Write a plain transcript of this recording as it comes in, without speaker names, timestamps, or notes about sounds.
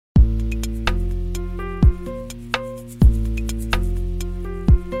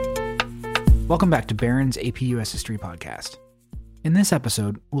Welcome back to Barron's AP US History Podcast. In this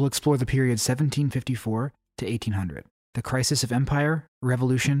episode, we'll explore the period 1754 to 1800, the crisis of empire,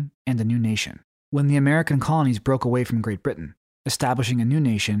 revolution, and a new nation, when the American colonies broke away from Great Britain, establishing a new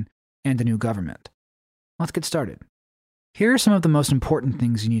nation and a new government. Let's get started. Here are some of the most important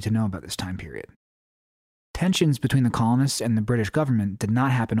things you need to know about this time period. Tensions between the colonists and the British government did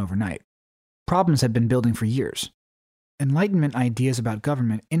not happen overnight. Problems had been building for years. Enlightenment ideas about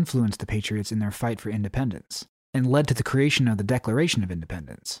government influenced the Patriots in their fight for independence, and led to the creation of the Declaration of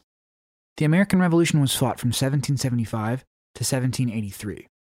Independence. The American Revolution was fought from 1775 to 1783.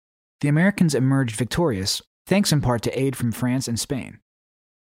 The Americans emerged victorious, thanks in part to aid from France and Spain.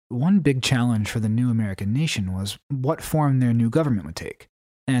 One big challenge for the new American nation was what form their new government would take,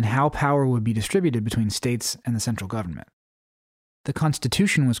 and how power would be distributed between states and the central government. The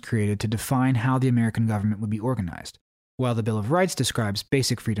Constitution was created to define how the American government would be organized, while the Bill of Rights describes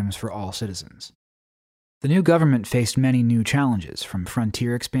basic freedoms for all citizens. The new government faced many new challenges, from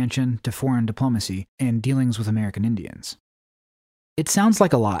frontier expansion to foreign diplomacy and dealings with American Indians. It sounds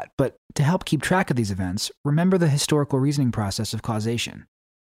like a lot, but to help keep track of these events, remember the historical reasoning process of causation.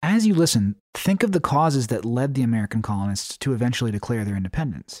 As you listen, think of the causes that led the American colonists to eventually declare their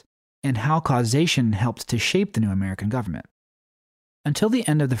independence, and how causation helped to shape the new American government. Until the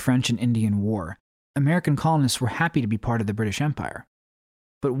end of the French and Indian War, American colonists were happy to be part of the British Empire.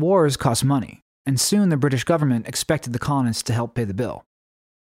 But wars cost money, and soon the British government expected the colonists to help pay the bill.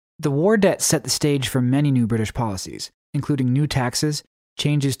 The war debt set the stage for many new British policies, including new taxes,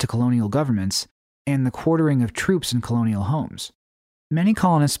 changes to colonial governments, and the quartering of troops in colonial homes. Many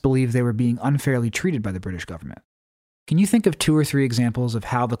colonists believed they were being unfairly treated by the British government. Can you think of 2 or 3 examples of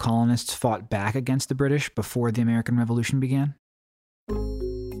how the colonists fought back against the British before the American Revolution began?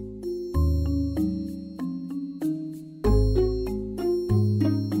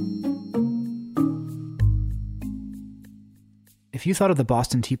 If you thought of the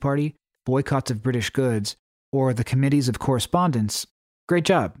Boston Tea Party, boycotts of British goods, or the Committees of Correspondence, great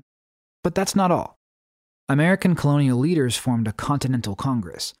job. But that's not all. American colonial leaders formed a Continental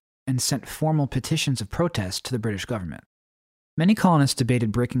Congress and sent formal petitions of protest to the British government. Many colonists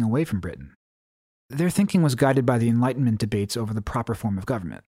debated breaking away from Britain. Their thinking was guided by the Enlightenment debates over the proper form of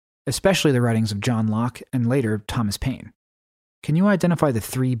government, especially the writings of John Locke and later Thomas Paine. Can you identify the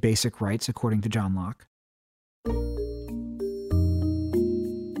 3 basic rights according to John Locke?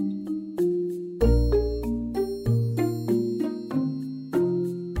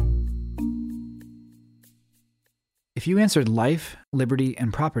 If you answered life, liberty,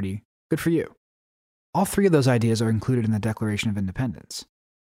 and property, good for you. All 3 of those ideas are included in the Declaration of Independence.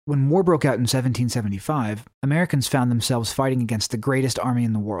 When war broke out in 1775, Americans found themselves fighting against the greatest army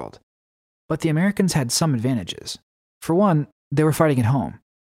in the world. But the Americans had some advantages. For one, they were fighting at home.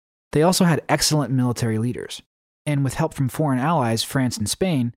 They also had excellent military leaders. And with help from foreign allies, France and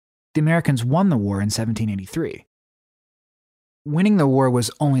Spain, the Americans won the war in 1783. Winning the war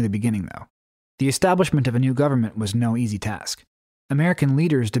was only the beginning, though. The establishment of a new government was no easy task. American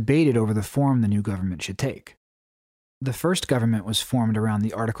leaders debated over the form the new government should take. The first government was formed around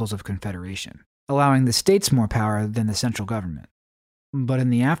the Articles of Confederation, allowing the states more power than the central government. But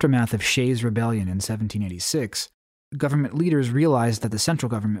in the aftermath of Shays' Rebellion in 1786, government leaders realized that the central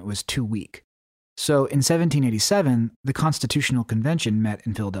government was too weak. So in 1787, the Constitutional Convention met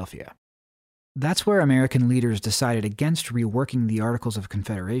in Philadelphia. That's where American leaders decided against reworking the Articles of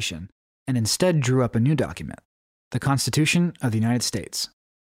Confederation and instead drew up a new document, the Constitution of the United States.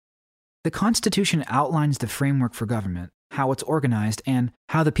 The Constitution outlines the framework for government, how it's organized, and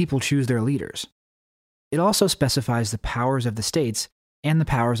how the people choose their leaders. It also specifies the powers of the states and the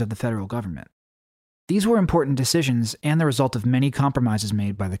powers of the federal government. These were important decisions and the result of many compromises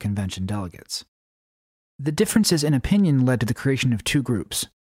made by the convention delegates. The differences in opinion led to the creation of 2 groups.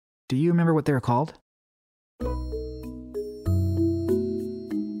 Do you remember what they were called?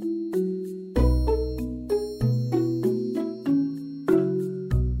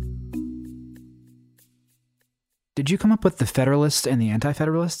 Did you come up with the Federalists and the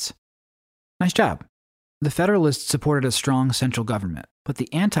Anti-Federalists? Nice job. The Federalists supported a strong central government, but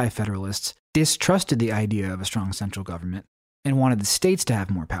the Anti-Federalists distrusted the idea of a strong central government and wanted the states to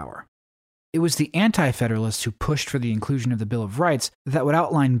have more power. It was the Anti-Federalists who pushed for the inclusion of the Bill of Rights that would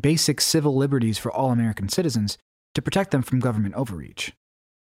outline basic civil liberties for all American citizens to protect them from government overreach.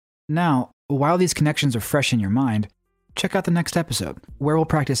 Now, while these connections are fresh in your mind, check out the next episode, where we'll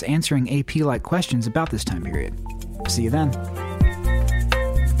practice answering AP-like questions about this time period. See you then.